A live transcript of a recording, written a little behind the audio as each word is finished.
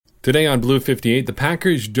Today on Blue 58, the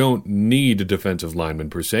Packers don't need a defensive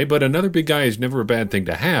lineman per se, but another big guy is never a bad thing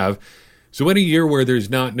to have. So in a year where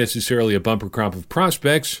there's not necessarily a bumper crop of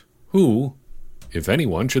prospects, who, if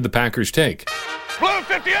anyone, should the Packers take? Blue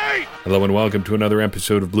 58! Hello and welcome to another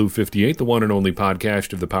episode of Blue 58, the one and only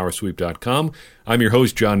podcast of thepowersweep.com. I'm your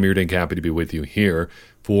host, John Meerdink, happy to be with you here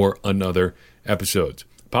for another episode.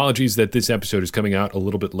 Apologies that this episode is coming out a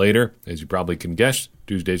little bit later. As you probably can guess,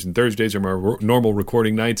 Tuesdays and Thursdays are my normal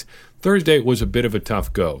recording nights. Thursday was a bit of a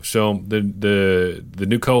tough go. So the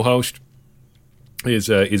new co-host is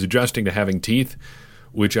adjusting to having teeth,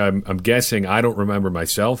 which I'm guessing, I don't remember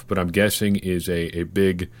myself, but I'm guessing is a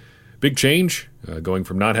big change, going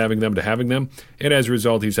from not having them to having them. And as a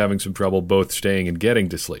result, he's having some trouble both staying and getting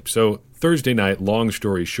to sleep. So Thursday night, long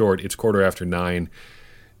story short, it's 9:15.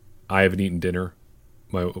 I haven't eaten dinner.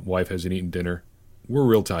 My wife hasn't eaten dinner. We're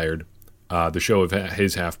real tired. The show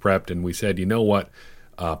is half prepped, and we said, you know what?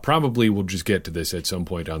 Probably we'll just get to this at some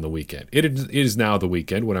point on the weekend. It is now the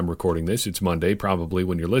weekend when I'm recording this. It's Monday, probably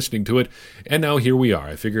when you're listening to it. And now here we are.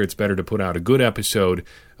 I figure it's better to put out a good episode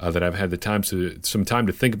that I've had some time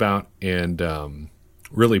to think about and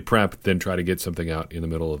really prep than try to get something out in the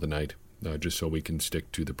middle of the night, just so we can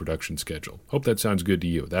stick to the production schedule. Hope that sounds good to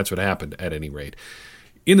you. That's what happened at any rate.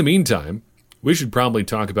 In the meantime, we should probably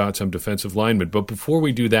talk about some defensive linemen. But before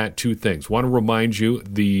we do that, two things. Want to remind you,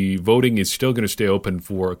 the voting is still going to stay open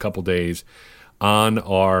for a couple days on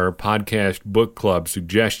our podcast book club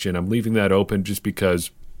suggestion. I'm leaving that open just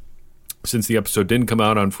because since the episode didn't come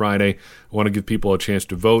out on Friday, I want to give people a chance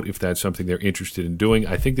to vote if that's something they're interested in doing.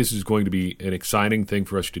 I think this is going to be an exciting thing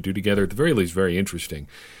for us to do together, at the very least very interesting.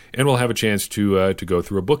 And we'll have a chance to go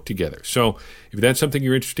through a book together. So if that's something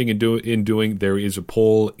you're interested in doing, there is a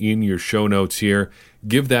poll in your show notes here.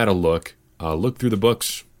 Give that a look. Look through the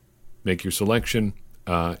books, make your selection,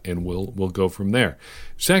 and we'll go from there.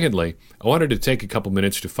 Secondly, I wanted to take a couple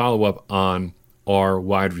minutes to follow up on our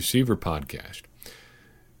wide receiver podcast.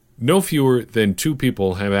 No fewer than two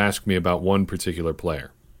people have asked me about one particular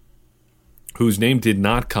player whose name did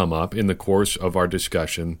not come up in the course of our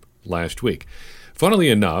discussion last week. Funnily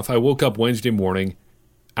enough, I woke up Wednesday morning,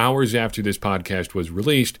 hours after this podcast was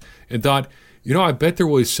released, and thought, I bet there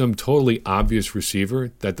was some totally obvious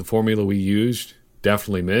receiver that the formula we used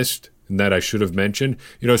definitely missed and that I should have mentioned.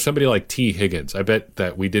 Somebody like T. Higgins. I bet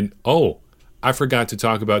that we didn't. Oh, I forgot to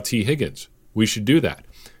talk about T. Higgins. We should do that.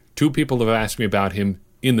 Two people have asked me about him.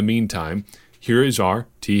 In the meantime, here is our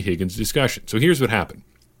T. Higgins discussion. So here's what happened.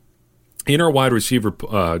 In our wide receiver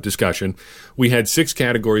discussion, we had 6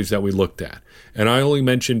 categories that we looked at. And I only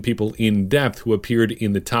mentioned people in depth who appeared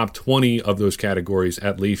in the top 20 of those categories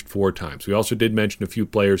at least 4 times. We also did mention a few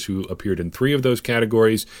players who appeared in 3 of those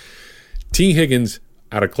categories. T. Higgins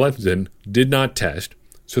out of Clemson did not test,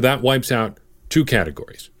 so that wipes out 2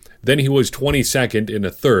 categories. Then he was 22nd in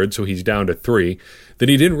a third, so he's down to 3. Then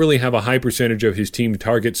he didn't really have a high percentage of his team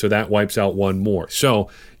target, so that wipes out 1 more.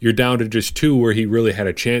 So you're down to just 2 where he really had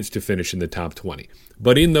a chance to finish in the top 20.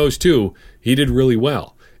 But in those 2, he did really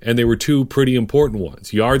well. And they were 2 pretty important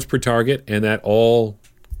ones. Yards per target and that all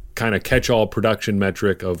kind of catch-all production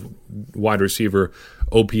metric of wide receiver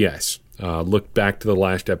OPS. Look back to the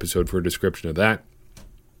last episode for a description of that.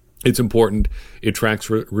 It's important. It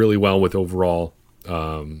tracks really well with overall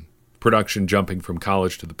production jumping from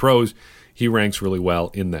college to the pros. He ranks really well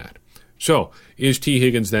in that. So, is T.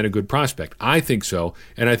 Higgins then a good prospect? I think so,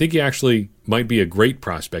 and I think he actually might be a great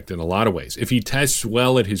prospect in a lot of ways. If he tests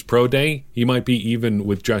well at his pro day, he might be even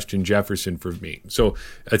with Justin Jefferson for me. So,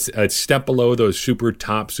 a step below those super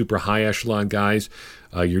top, super high echelon guys,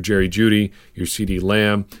 your Jerry Jeudy, your CeeDee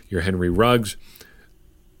Lamb, your Henry Ruggs,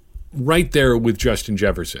 right there with Justin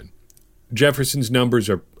Jefferson. Jefferson's numbers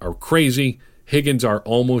are crazy. Higgins are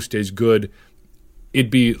almost as good.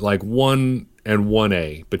 It'd be like 1 and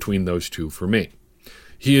 1A between those two for me.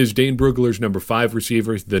 He is Dane Brugler's number 5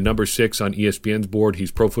 receiver, the number 6 on ESPN's board.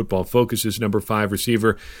 He's Pro Football Focus's number 5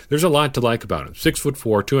 receiver. There's a lot to like about him.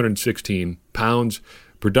 6'4", 216 pounds,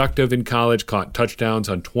 productive in college, caught touchdowns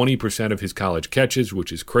on 20% of his college catches,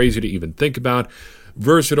 which is crazy to even think about.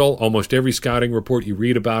 Versatile. Almost every scouting report you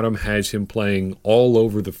read about him has him playing all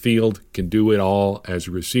over the field, can do it all as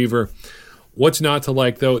a receiver. What's not to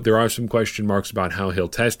like, though? There are some question marks about how he'll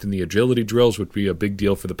test in the agility drills, which would be a big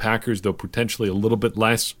deal for the Packers, though potentially a little bit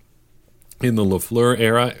less in the LaFleur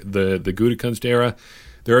era, the Gutekunst era.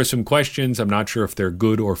 There are some questions, I'm not sure if they're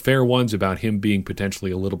good or fair ones, about him being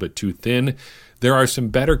potentially a little bit too thin. There are some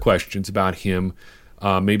better questions about him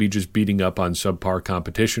maybe just beating up on subpar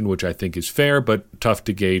competition, which I think is fair, but tough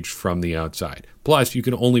to gauge from the outside. Plus, you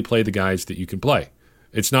can only play the guys that you can play.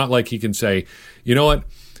 It's not like he can say, you know what,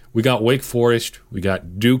 We got Wake Forest, we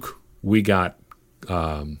got Duke, we got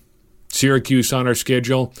Syracuse on our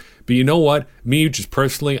schedule. But you know what? Me, just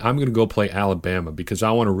personally, I'm going to go play Alabama because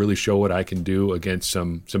I want to really show what I can do against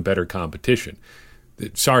some better competition.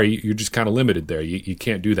 Sorry, you're just kind of limited there. You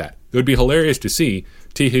can't do that. It would be hilarious to see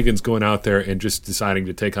T. Higgins going out there and just deciding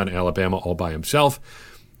to take on Alabama all by himself.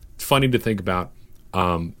 It's funny to think about.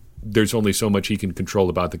 There's only so much he can control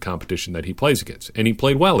about the competition that he plays against. And he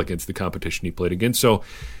played well against the competition he played against. So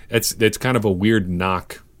it's kind of a weird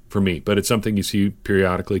knock for me. But it's something you see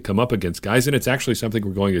periodically come up against guys. And it's actually something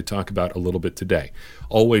we're going to talk about a little bit today.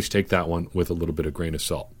 Always take that one with a little bit of grain of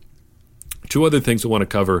salt. Two other things I want to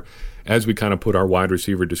cover as we kind of put our wide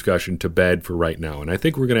receiver discussion to bed for right now. And I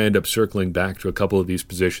think we're going to end up circling back to a couple of these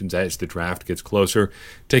positions as the draft gets closer,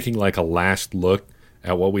 taking like a last look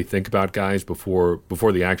at what we think about guys before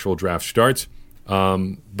the actual draft starts.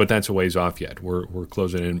 But that's a ways off yet. We're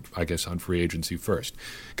closing in, I guess, on free agency first.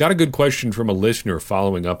 Got a good question from a listener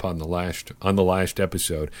following up on the last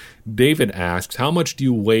episode. David asks, how much do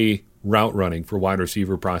you weigh route running for wide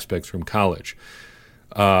receiver prospects from college?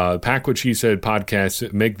 Pack What She Said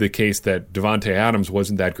podcasts make the case that Davante Adams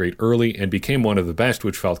wasn't that great early and became one of the best,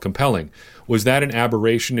 which felt compelling. Was that an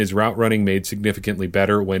aberration? Is route running made significantly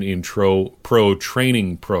better when in pro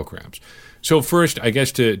training programs? So first, I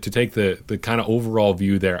guess to take the kind of overall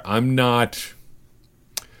view there, I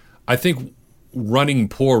think running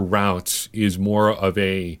poor routes is more of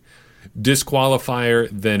a disqualifier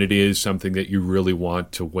than it is something that you really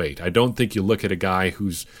want to weight. I don't think you look at a guy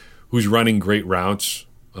who's running great routes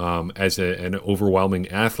as an overwhelming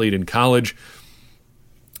athlete in college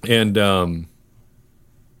and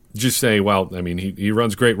just say, well, I mean, he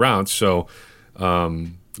runs great routes, so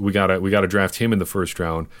we gotta draft him in the first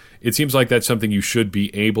round. It seems like that's something you should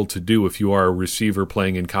be able to do if you are a receiver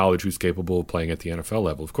playing in college who's capable of playing at the NFL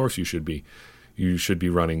level. Of course, you should be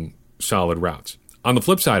running solid routes. On the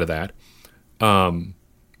flip side of that,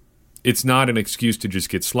 it's not an excuse to just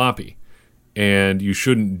get sloppy. And you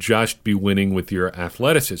shouldn't just be winning with your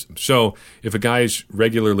athleticism. So if a guy's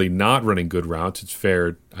regularly not running good routes, it's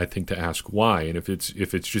fair, I think, to ask why. And if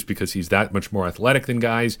it's just because he's that much more athletic than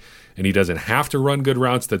guys and he doesn't have to run good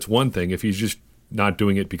routes, that's one thing. If he's just not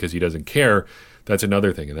doing it because he doesn't care, that's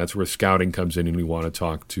another thing. And that's where scouting comes in, and we want to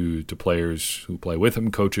talk to players who play with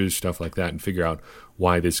him, coaches, stuff like that, and figure out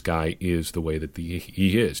why this guy is the way that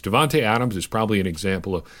he is. Davante Adams is probably an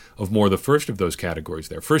example of more the first of those categories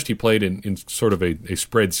there. First, he played in sort of a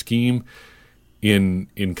spread scheme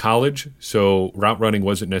in college, so route running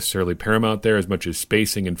wasn't necessarily paramount there as much as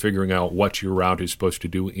spacing and figuring out what your route is supposed to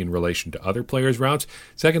do in relation to other players' routes.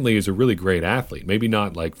 Secondly, he's a really great athlete, maybe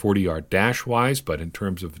not like 40-yard dash-wise, but in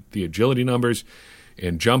terms of the agility numbers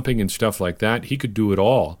and jumping and stuff like that, he could do it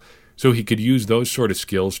all. So he could use those sort of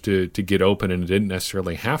skills to get open, and it didn't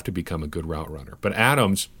necessarily have to become a good route runner. But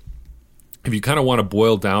Adams, if you kind of want to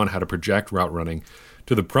boil down how to project route running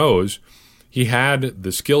to the pros, he had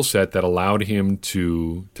the skill set that allowed him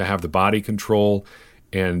to have the body control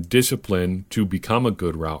and discipline to become a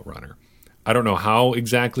good route runner. I don't know how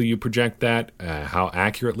exactly you project that, how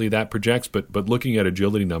accurately that projects, but looking at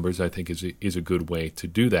agility numbers, I think is a good way to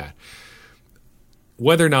do that.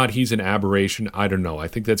 Whether or not he's an aberration, I don't know. I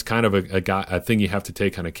think that's kind of a thing you have to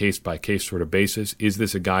take on a case-by-case sort of basis. Is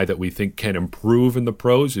this a guy that we think can improve in the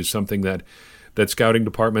pros? Is something that scouting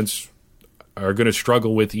departments are going to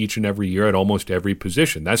struggle with each and every year at almost every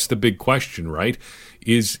position? That's the big question, right?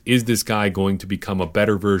 Is this guy going to become a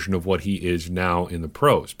better version of what he is now in the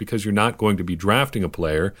pros? Because you're not going to be drafting a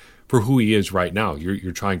player for who he is right now.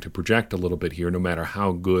 You're trying to project a little bit here, no matter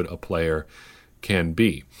how good a player can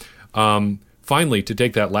be. Finally, to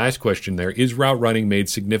take that last question there, is route running made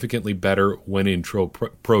significantly better when in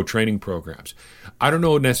pro training programs? I don't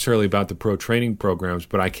know necessarily about the pro training programs,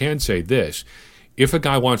 but I can say this. If a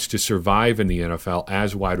guy wants to survive in the NFL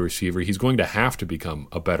as a wide receiver, he's going to have to become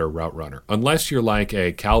a better route runner. Unless you're like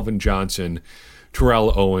a Calvin Johnson,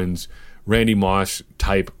 Terrell Owens, Randy Moss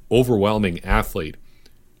type overwhelming athlete,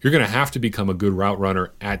 you're going to have to become a good route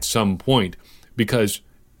runner at some point, because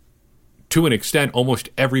to an extent, almost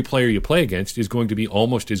every player you play against is going to be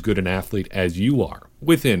almost as good an athlete as you are,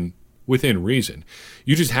 within reason.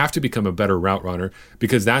 You just have to become a better route runner,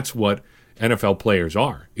 because that's what NFL players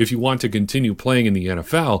are. If you want to continue playing in the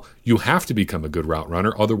NFL, you have to become a good route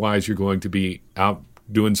runner. Otherwise, you're going to be out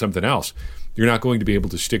doing something else. You're not going to be able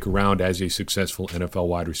to stick around as a successful NFL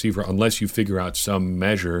wide receiver unless you figure out some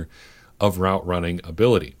measure of route running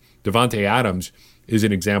ability. Davante Adams is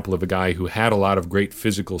an example of a guy who had a lot of great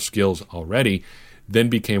physical skills already, then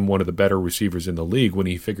became one of the better receivers in the league when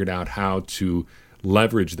he figured out how to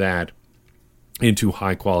leverage that into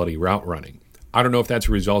high-quality route running. I don't know if that's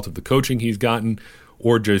a result of the coaching he's gotten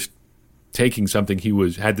or just taking something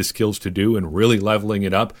he had the skills to do and really leveling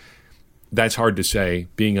it up. That's hard to say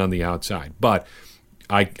being on the outside. But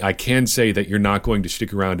I can say that you're not going to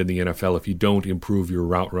stick around in the NFL if you don't improve your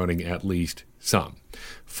route running at least some.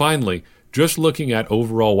 Finally, just looking at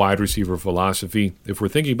overall wide receiver philosophy, if we're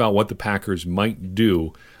thinking about what the Packers might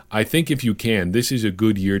do, I think if you can, this is a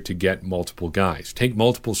good year to get multiple guys. Take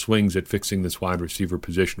multiple swings at fixing this wide receiver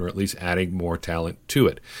position or at least adding more talent to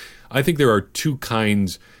it. I think there are two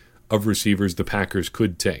kinds of receivers the Packers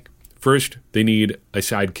could take. First, they need a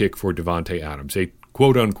sidekick for Davante Adams, a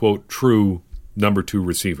quote-unquote true number 2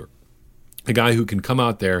 receiver, a guy who can come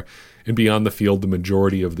out there and be on the field the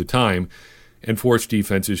majority of the time and force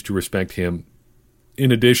defenses to respect him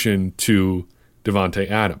in addition to Davante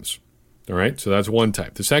Adams. All right, so that's one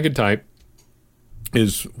type. The second type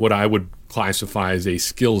is what I would classify as a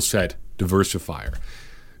skill set diversifier.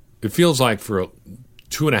 It feels like for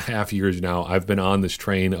 2.5 years now, I've been on this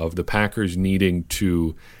train of the Packers needing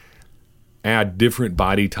to add different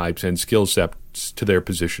body types and skill sets to their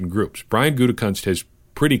position groups. Brian Gutekunst has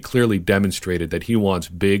pretty clearly demonstrated that he wants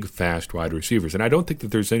big, fast wide receivers. And I don't think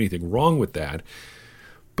that there's anything wrong with that,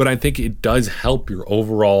 but I think it does help your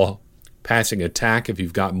overall passing attack if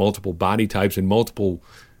you've got multiple body types and multiple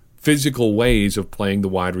physical ways of playing the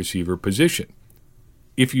wide receiver position.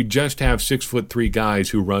 If you just have 6'3" guys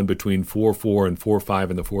who run between 4.4 and 4.5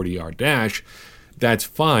 in the 40-yard dash, that's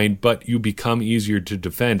fine, but you become easier to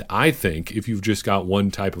defend, I think, if you've just got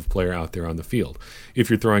one type of player out there on the field. If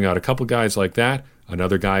you're throwing out a couple guys like that,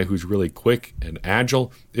 another guy who's really quick and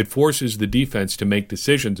agile, it forces the defense to make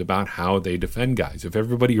decisions about how they defend guys. If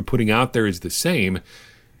everybody you're putting out there is the same,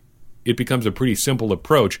 it becomes a pretty simple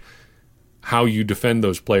approach how you defend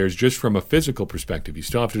those players just from a physical perspective. You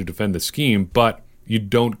still have to defend the scheme, but you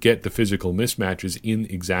don't get the physical mismatches in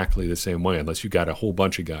exactly the same way unless you got a whole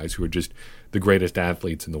bunch of guys who are just the greatest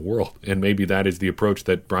athletes in the world. And maybe that is the approach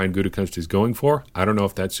that Brian Gutekunst is going for. I don't know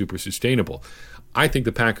if that's super sustainable. I think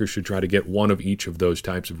the Packers should try to get one of each of those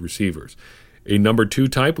types of receivers. A number 2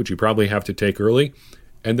 type, which you probably have to take early,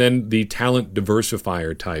 and then the talent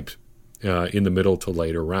diversifier type in the middle to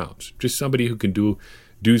later rounds. Just somebody who can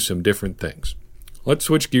do some different things. Let's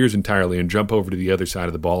switch gears entirely and jump over to the other side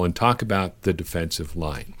of the ball and talk about the defensive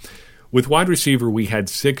line. With wide receiver, we had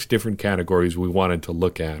 6 different categories we wanted to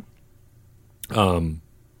look at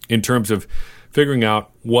in terms of figuring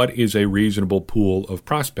out what is a reasonable pool of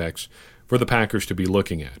prospects for the Packers to be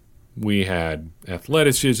looking at. We had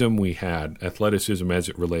athleticism. We had athleticism as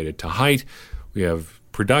it related to height. We have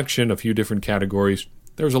production, a few different categories.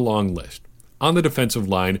 There's a long list. On the defensive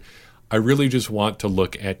line, I really just want to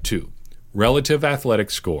look at 2. Relative athletic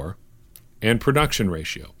score and production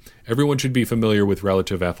ratio. Everyone should be familiar with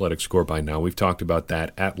relative athletic score by now. We've talked about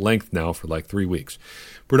that at length now for like 3 weeks.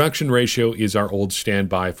 Production ratio is our old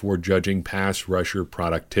standby for judging pass rusher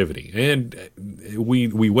productivity. And we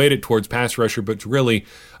weight it towards pass rusher, but it's really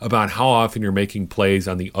about how often you're making plays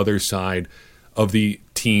on the other side of the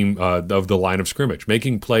team, of the line of scrimmage,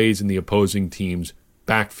 making plays in the opposing team's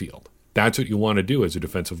backfield. That's what you want to do as a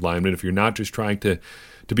defensive lineman. If you're not just trying to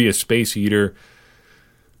be a space eater,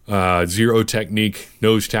 zero technique,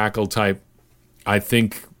 nose tackle type, I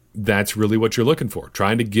think that's really what you're looking for,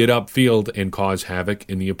 trying to get upfield and cause havoc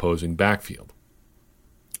in the opposing backfield.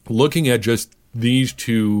 Looking at just these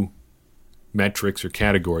 2 metrics or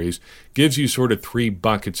categories gives you sort of 3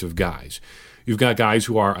 buckets of guys. You've got guys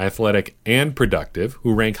who are athletic and productive,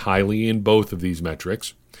 who rank highly in both of these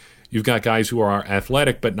metrics. You've got guys who are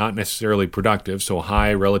athletic but not necessarily productive, so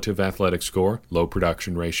high relative athletic score, low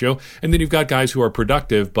production ratio. And then you've got guys who are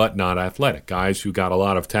productive but not athletic, guys who got a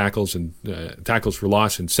lot of tackles and tackles for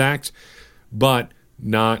loss and sacks, but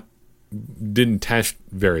didn't test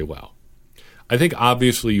very well. I think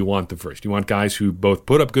obviously you want the first. You want guys who both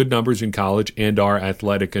put up good numbers in college and are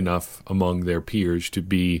athletic enough among their peers to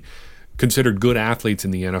be considered good athletes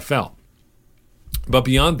in the NFL. But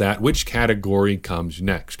beyond that, which category comes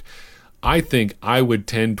next? I think I would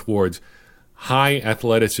tend towards high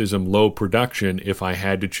athleticism, low production if I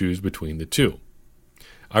had to choose between the 2.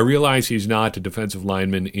 I realize he's not a defensive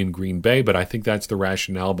lineman in Green Bay, but I think that's the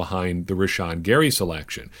rationale behind the Rashawn Gary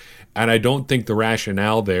selection. And I don't think the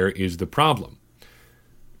rationale there is the problem.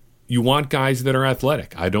 You want guys that are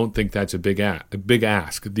athletic. I don't think that's a big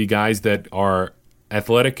ask. The guys that are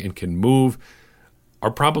athletic and can move are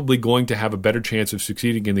probably going to have a better chance of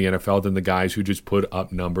succeeding in the NFL than the guys who just put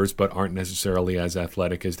up numbers but aren't necessarily as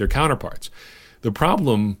athletic as their counterparts. The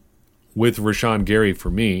problem with Rashawn Gary for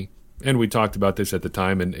me, and we talked about this at the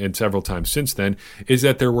time and several times since then, is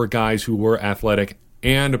that there were guys who were athletic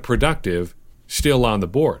and productive still on the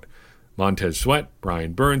board. Montez Sweat,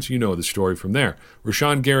 Brian Burns, you know the story from there.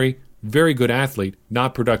 Rashawn Gary, very good athlete,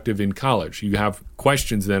 not productive in college. You have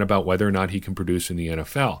questions then about whether or not he can produce in the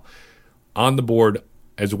NFL. On the board,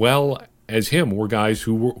 as well as him, were guys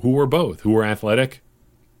who were both, who were athletic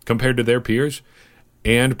compared to their peers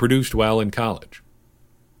and produced well in college.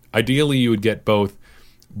 Ideally, you would get both,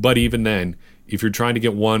 but even then, if you're trying to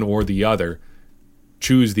get one or the other,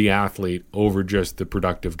 choose the athlete over just the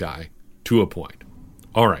productive guy to a point.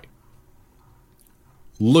 All right.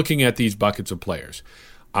 Looking at these buckets of players,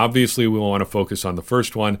 obviously we want to focus on the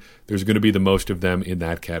first one. There's going to be the most of them in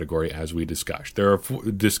that category as we discussed. There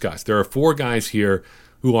are four guys here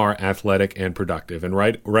who are athletic and productive. And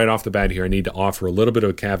right off the bat here, I need to offer a little bit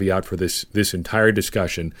of a caveat for this entire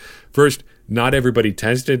discussion. First, not everybody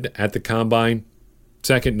tested at the combine.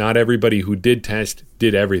 Second, not everybody who did test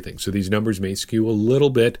did everything. So these numbers may skew a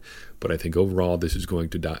little bit, but I think overall this is going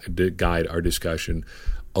to guide our discussion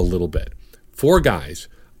a little bit. Four guys,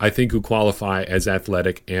 I think, who qualify as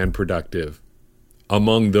athletic and productive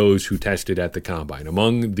among those who tested at the combine,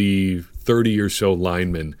 among the 30 or so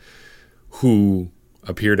linemen who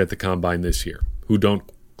appeared at the combine this year, who don't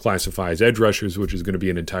classify as edge rushers, which is going to be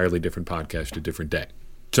an entirely different podcast, a different day.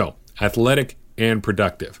 So, athletic and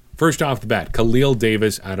productive. First off the bat, Khalil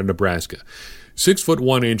Davis out of Nebraska. 6 foot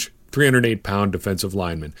 1 inch, 308-pound defensive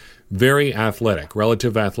lineman. Very athletic.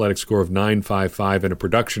 Relative athletic score of 9.55 and a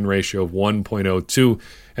production ratio of 1.02.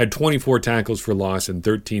 Had 24 tackles for loss and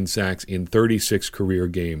 13 sacks in 36 career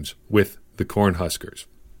games with the Cornhuskers.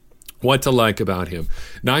 What to like about him?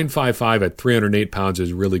 9.55 at 308 pounds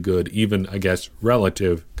is really good, even, I guess,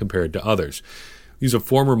 relative compared to others. He's a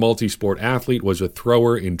former multi-sport athlete, was a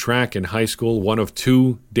thrower in track in high school, one of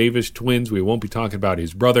two Davis twins. We won't be talking about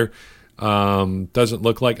his brother. Doesn't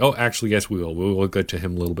look like... Oh, actually, yes, we will. We will get to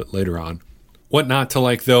him a little bit later on. What not to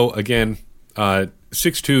like, though, again,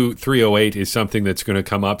 6'2", 308 is something that's going to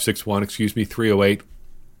come up. 6'1", 308.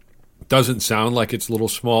 Doesn't sound like it's a little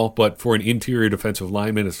small, but for an interior defensive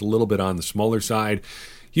lineman, it's a little bit on the smaller side.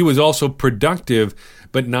 He was also productive,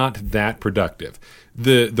 but not that productive.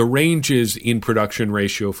 The ranges in production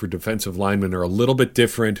ratio for defensive linemen are a little bit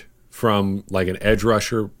different from like an edge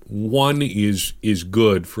rusher. One is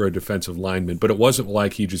good for a defensive lineman, but it wasn't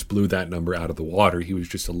like he just blew that number out of the water. He was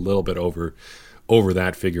just a little bit over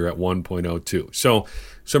that figure at 1.02. So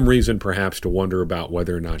some reason perhaps to wonder about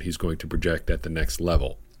whether or not he's going to project at the next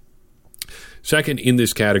level. Second in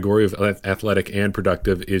this category of athletic and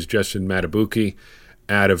productive is Justin Matabuki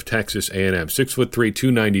out of Texas A&M. 6'3",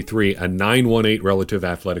 293, a 9.18 relative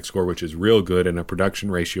athletic score, which is real good, and a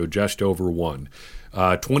production ratio just over 1.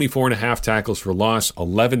 24.5 tackles for loss,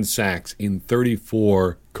 11 sacks in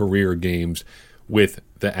 34 career games with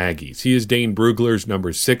the Aggies. He is Dane Brugler's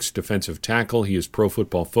number 6 defensive tackle. He is Pro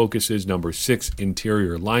Football Focus's number 6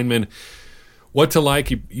 interior lineman. What to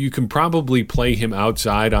like? You can probably play him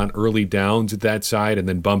outside on early downs at that side and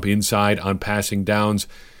then bump inside on passing downs.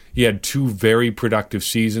 He had 2 very productive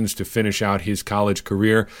seasons to finish out his college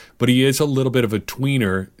career, but he is a little bit of a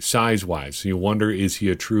tweener size-wise. So you wonder, is he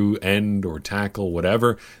a true end or tackle,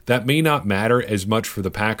 whatever? That may not matter as much for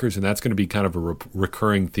the Packers, and that's going to be kind of a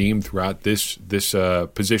recurring theme throughout this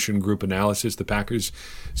position group analysis. The Packers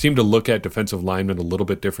seem to look at defensive linemen a little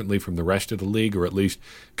bit differently from the rest of the league, or at least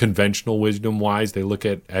conventional wisdom-wise, they look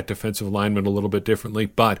at defensive linemen a little bit differently,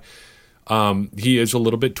 but he is a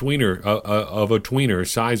little bit of a tweener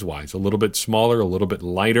size-wise, a little bit smaller, a little bit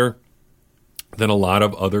lighter than a lot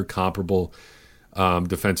of other comparable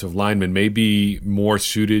defensive linemen. May be more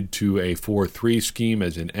suited to a 4-3 scheme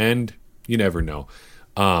as an end. You never know.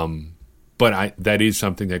 But that is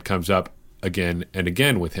something that comes up again and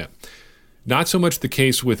again with him. Not so much the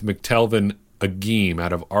case with McTelvin Agim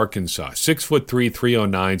out of Arkansas. 6'3",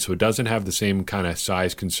 309, so it doesn't have the same kind of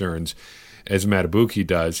size concerns as Matabuki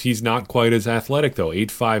does. He's not quite as athletic, though.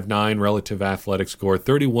 8.59 relative athletic score,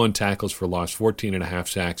 31 tackles for loss, 14.5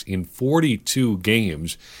 sacks in 42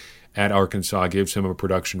 games at Arkansas gives him a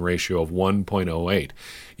production ratio of 1.08.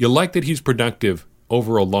 You like that he's productive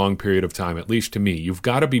over a long period of time, at least to me. You've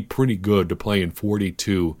got to be pretty good to play in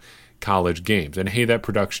 42 college games. And hey, that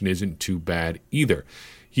production isn't too bad either.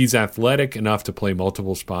 He's athletic enough to play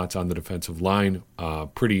multiple spots on the defensive line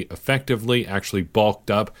pretty effectively, actually bulked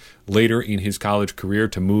up later in his college career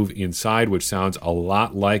to move inside, which sounds a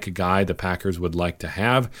lot like a guy the Packers would like to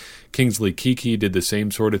have. Kingsley Keke did the same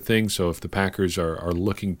sort of thing, so if the Packers are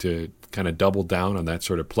looking to kind of double down on that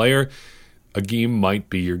sort of player, Agim might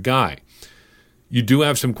be your guy. You do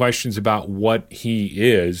have some questions about what he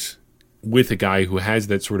is with a guy who has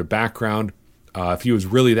that sort of background. If he was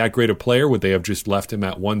really that great a player, would they have just left him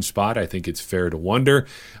at one spot? I think it's fair to wonder.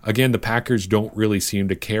 Again, the Packers don't really seem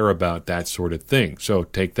to care about that sort of thing, so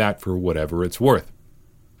take that for whatever it's worth.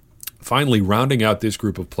 Finally, rounding out this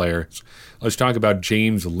group of players, let's talk about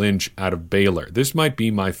James Lynch out of Baylor. This might be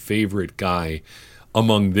my favorite guy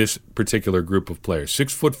among this particular group of players.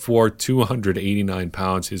 6'4", 289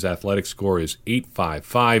 pounds. His athletic score is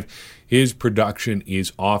 8.55. His production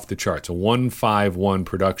is off the charts. A 1.51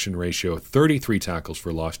 production ratio, 33 tackles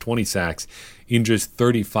for loss, 20 sacks in just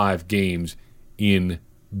 35 games in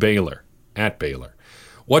Baylor, at Baylor.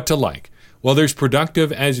 What to like? Well, there's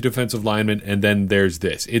productive as a defensive lineman, and then there's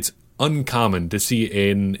this. It's uncommon to see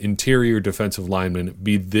an interior defensive lineman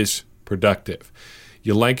be this productive.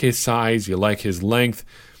 You like his size, you like his length,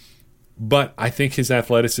 but I think his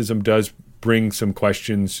athleticism does bring some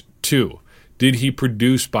questions too. Did he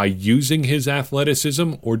produce by using his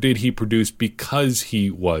athleticism, or did he produce because he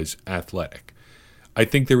was athletic? I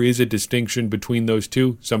think there is a distinction between those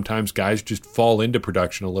two. Sometimes guys just fall into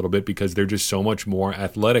production a little bit because they're just so much more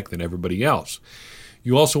athletic than everybody else.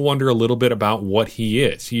 You also wonder a little bit about what he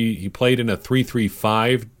is. He played in a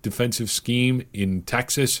 3-3-5 defensive scheme in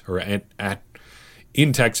Texas, or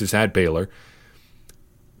in Texas at Baylor.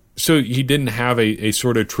 So he didn't have a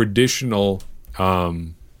sort of traditional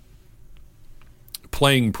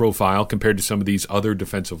playing profile compared to some of these other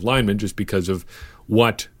defensive linemen just because of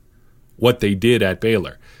what they did at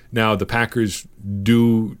Baylor. Now, the Packers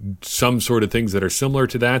do some sort of things that are similar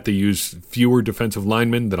to that. They use fewer defensive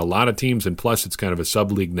linemen than a lot of teams, and plus it's kind of a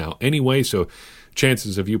sub-league now anyway, so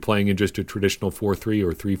chances of you playing in just a traditional 4-3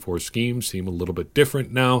 or 3-4 scheme seem a little bit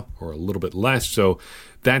different now, or a little bit less, so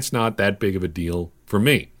that's not that big of a deal for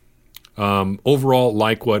me. Overall,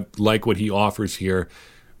 like what he offers here.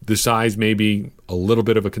 The size may be a little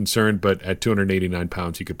bit of a concern, but at 289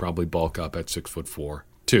 pounds, he could probably bulk up at 6'4",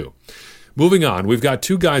 too. Moving on, we've got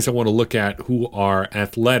two guys I want to look at who are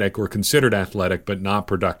athletic or considered athletic but not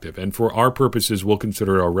productive. And for our purposes, we'll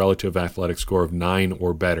consider a relative athletic score of 9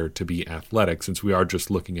 or better to be athletic, since we are just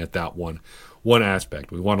looking at that one aspect.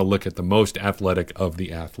 We want to look at the most athletic of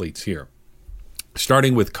the athletes here.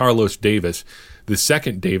 Starting with Carlos Davis, the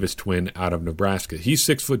second Davis twin out of Nebraska. He's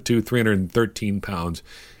 6'2", 313 pounds,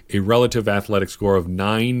 a relative athletic score of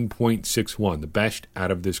 9.61, the best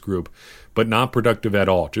out of this group, but not productive at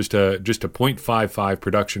all. Just a 0.55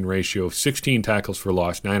 production ratio, 16 tackles for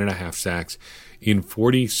loss, 9.5 sacks in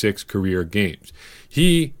 46 career games.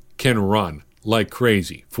 He can run like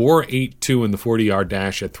crazy. 4.82 in the 40-yard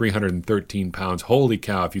dash at 313 pounds. Holy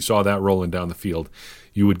cow, if you saw that rolling down the field,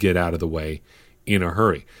 you would get out of the way in a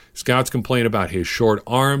hurry. Scouts complain about his short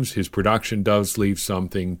arms. His production does leave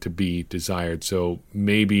something to be desired, so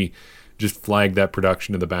maybe just flag that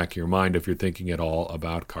production in the back of your mind if you're thinking at all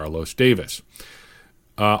about Carlos Davis.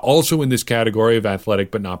 Also in this category of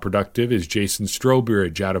athletic but not productive is Jason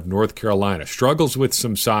Strowbridge out of North Carolina. Struggles with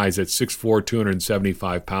some size at 6'4",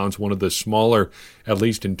 275 pounds, one of the smaller, at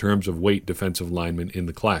least in terms of weight, defensive linemen in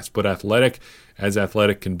the class. But athletic, as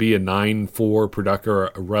athletic can be, a 9.4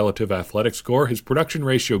 or a relative athletic score. His production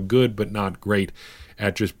ratio good but not great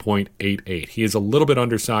at just 0.88. He is a little bit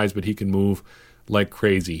undersized, but he can move like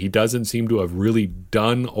crazy. He doesn't seem to have really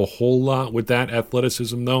done a whole lot with that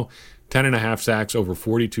athleticism, though. 10.5 sacks over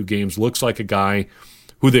 42 games. Looks like a guy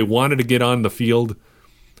who they wanted to get on the field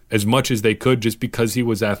as much as they could just because he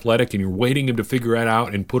was athletic, and you're waiting him to figure it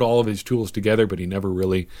out and put all of his tools together, but he never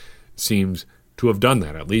really seems to have done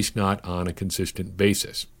that, at least not on a consistent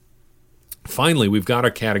basis. Finally, we've got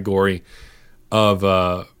a category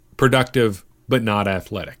of productive but not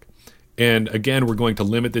athletic. And again, we're going to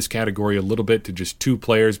limit this category a little bit to just two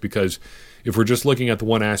players because if we're just looking at the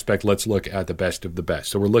one aspect, let's look at the best of the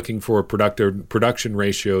best. So we're looking for production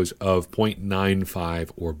ratios of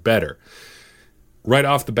 0.95 or better. Right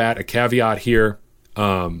off the bat, a caveat here,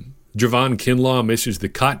 Javon Kinlaw misses the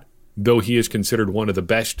cut, though he is considered one of the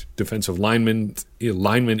best defensive linemen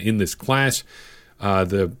in this class.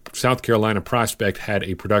 The South Carolina prospect had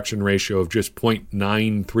a production ratio of just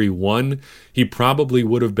 0.931. He probably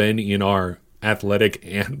would have been in our athletic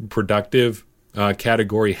and productive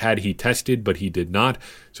category had he tested, but he did not.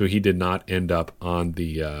 So he did not end up on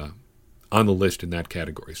the list in that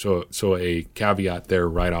category. So a caveat there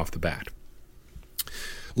right off the bat.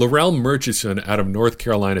 Larrell Murchison out of North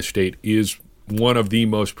Carolina State is one of the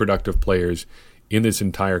most productive players in this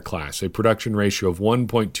entire class. A production ratio of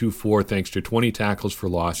 1.24 thanks to 20 tackles for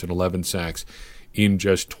loss and 11 sacks in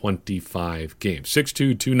just 25 games.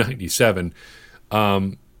 6'2", 297.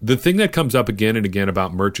 The thing that comes up again and again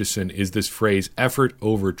about Murchison is this phrase, effort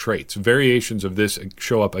over traits. Variations of this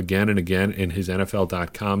show up again and again in his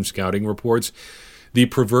NFL.com scouting reports. The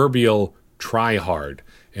proverbial try hard,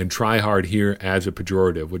 and try hard here as a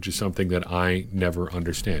pejorative, which is something that I never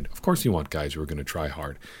understand. Of course you want guys who are going to try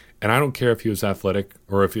hard. And I don't care if he was athletic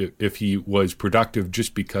or if he was productive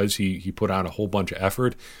just because he put out a whole bunch of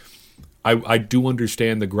effort. I do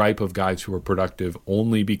understand the gripe of guys who are productive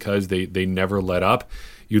only because they never let up.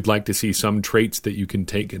 You'd like to see some traits that you can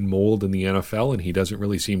take and mold in the NFL, and he doesn't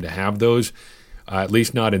really seem to have those, at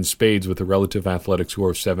least not in spades with a relative athletic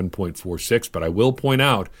score of 7.46. But I will point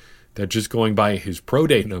out that just going by his pro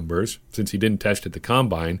day numbers, since he didn't test at the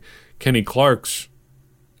combine, Kenny Clark's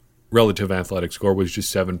relative athletic score was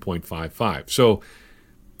just 7.55. So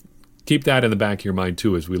keep that in the back of your mind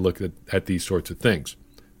too as we look at these sorts of things.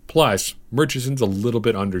 Plus, Murchison's a little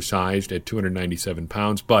bit undersized at 297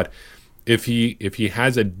 pounds, but if he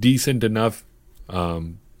has a decent enough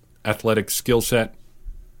athletic skill set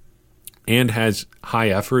and has high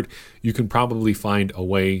effort, you can probably find a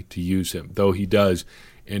way to use him, though he does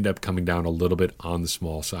end up coming down a little bit on the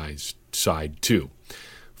small size side too.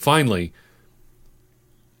 Finally,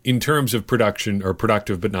 in terms of production or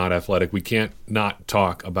productive but not athletic, we can't not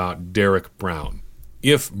talk about Derek Brown.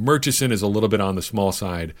 If Murchison is a little bit on the small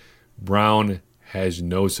side, Brown has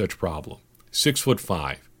no such problem.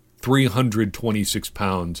 6'5", 326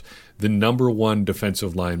 pounds, the number one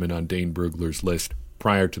defensive lineman on Dane Brugler's list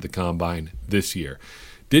prior to the combine this year.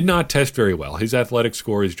 Did not test very well. His athletic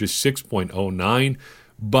score is just 6.09,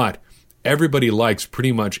 but everybody likes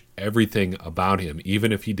pretty much everything about him,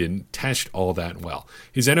 even if he didn't test all that well.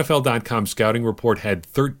 His NFL.com scouting report had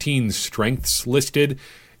 13 strengths listed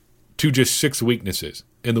to just 6 weaknesses,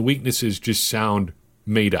 and the weaknesses just sound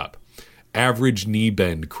made up. Average knee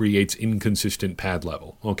bend creates inconsistent pad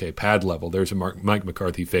level. Okay, pad level. There's a Mike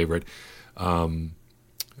McCarthy favorite.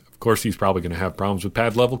 Of course, he's probably going to have problems with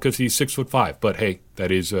pad level because he's 6'5", but hey,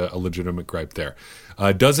 that is a legitimate gripe there.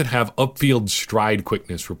 Doesn't have upfield stride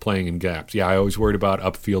quickness for playing in gaps. Yeah, I always worried about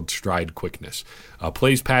upfield stride quickness.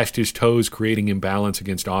 Plays past his toes, creating imbalance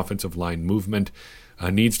against offensive line movement.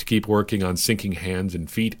 Needs to keep working on sinking hands and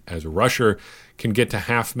feet as a rusher. Can get to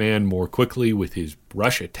half man more quickly with his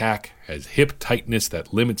rush attack. Has hip tightness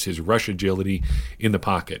that limits his rush agility in the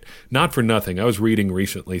pocket. Not for nothing. I was reading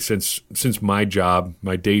recently, since my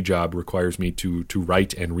day job requires me to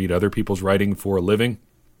write and read other people's writing for a living.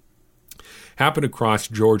 Happened across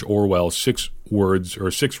George Orwell's 6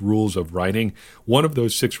 rules of writing. One of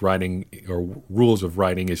those 6 rules of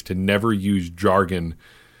writing is to never use jargon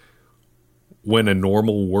when a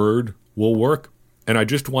normal word will work. And I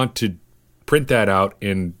just want to print that out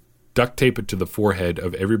and duct tape it to the forehead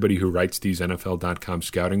of everybody who writes these NFL.com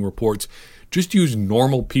scouting reports. Just use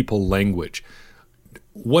normal people language.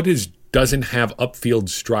 What doesn't have upfield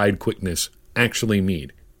stride quickness actually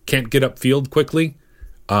mean? Can't get upfield quickly?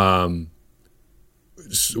 What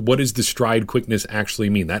does the stride quickness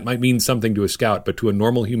actually mean? That might mean something to a scout, but to a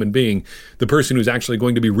normal human being, the person who's actually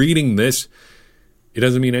going to be reading this, it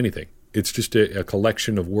doesn't mean anything. It's just a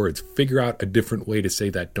collection of words. Figure out a different way to say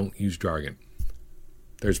that. Don't use jargon.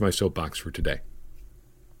 There's my soapbox for today.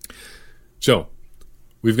 So,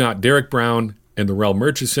 we've got Derek Brown and Larrell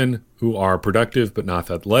Murchison, who are productive but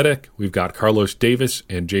not athletic. We've got Carlos Davis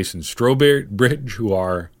and Jason Strowbridge, who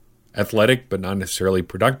are athletic but not necessarily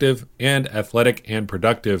productive, and athletic and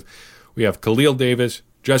productive. We have Khalil Davis,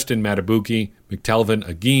 Justin Matabuki, McTelvin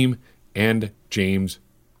Agim, and James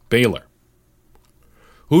Baylor.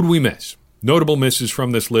 Who'd we miss? Notable misses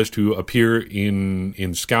from this list who appear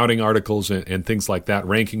in scouting articles and things like that,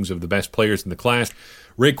 rankings of the best players in the class.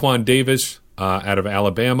 Raekwon Davis out of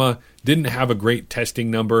Alabama didn't have a great testing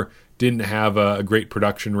number, didn't have a great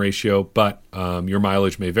production ratio, but your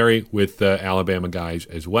mileage may vary with the Alabama guys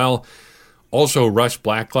as well. Also, Russ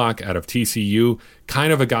Blacklock out of TCU,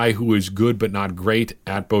 kind of a guy who is good but not great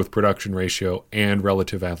at both production ratio and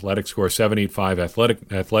relative athletic score,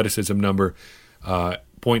 7.85 athleticism number,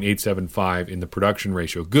 0.875 in the production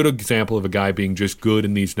ratio. Good example of a guy being just good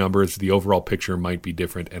in these numbers. The overall picture might be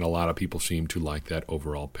different, and a lot of people seem to like that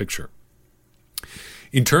overall picture.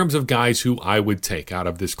 In terms of guys who I would take out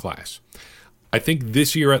of this class, I think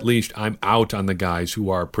this year at least I'm out on the guys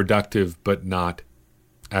who are productive but not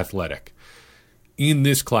athletic. In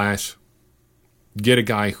this class, get a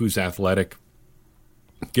guy who's athletic.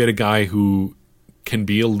 Get a guy who can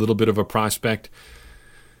be a little bit of a prospect.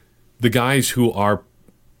 The guys who are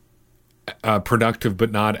productive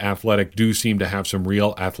but not athletic do seem to have some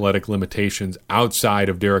real athletic limitations outside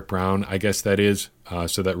of Derek Brown, I guess that is.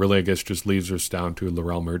 So that really, I guess, just leaves us down to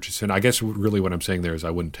Larrell Murchison. I guess really what I'm saying there is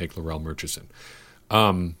I wouldn't take Larrell Murchison.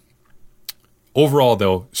 Overall,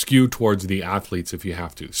 though, skew towards the athletes if you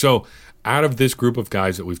have to. So out of this group of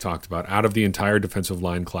guys that we've talked about, out of the entire defensive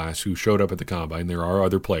line class who showed up at the Combine, there are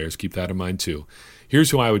other players, keep that in mind too.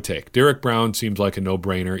 Here's who I would take. Derrick Brown seems like a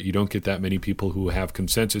no-brainer. You don't get that many people who have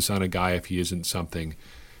consensus on a guy if he isn't something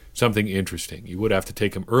interesting. You would have to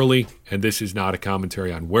take him early, and this is not a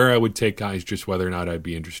commentary on where I would take guys, just whether or not I'd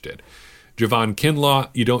be interested. Javon Kinlaw,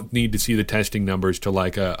 you don't need to see the testing numbers to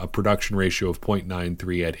like a production ratio of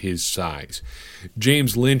 0.93 at his size.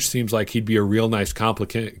 James Lynch seems like he'd be a real nice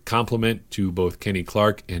complement to both Kenny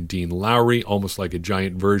Clark and Dean Lowry, almost like a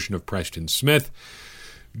giant version of Preston Smith.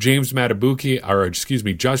 Justin Matabuki,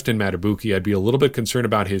 I'd be a little bit concerned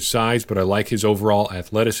about his size, but I like his overall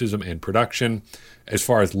athleticism and production. As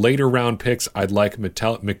far as later round picks, I'd like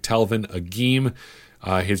McTelvin Agim.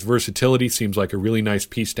 His versatility seems like a really nice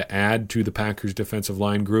piece to add to the Packers defensive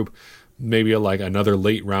line group. Maybe like another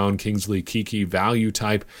late round Kingsley Keke value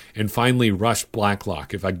type. And finally, Russ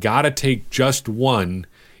Blacklock. If I got to take just one,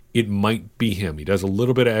 it might be him. He does a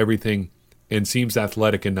little bit of everything and seems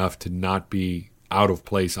athletic enough to not be out of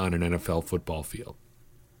place on an NFL football field.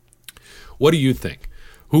 What do you think?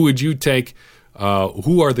 Who would you take?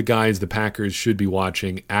 Who are the guys the Packers should be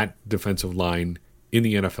watching at defensive line in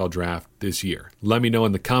the NFL draft this year? Let me know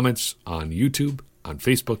in the comments on YouTube, on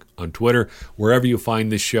Facebook, on Twitter, wherever you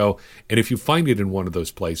find this show. And if you find it in one of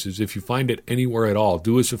those places, if you find it anywhere at all,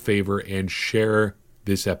 do us a favor and share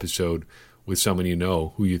this episode with someone you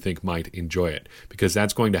know who you think might enjoy it, because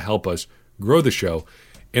that's going to help us grow the show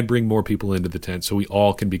and bring more people into the tent so we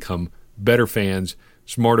all can become better fans,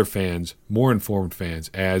 smarter fans, more informed fans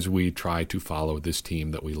as we try to follow this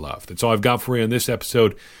team that we love. That's all I've got for you on this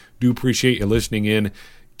episode. Do appreciate you listening in.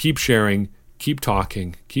 Keep sharing, keep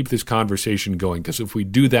talking, keep this conversation going, because if we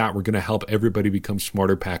do that, we're going to help everybody become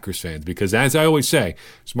smarter Packers fans. Because as I always say,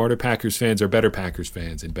 smarter Packers fans are better Packers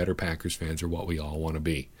fans, and better Packers fans are what we all want to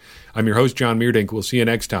be. I'm your host, John Meerdink. We'll see you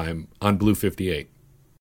next time on Blue 58.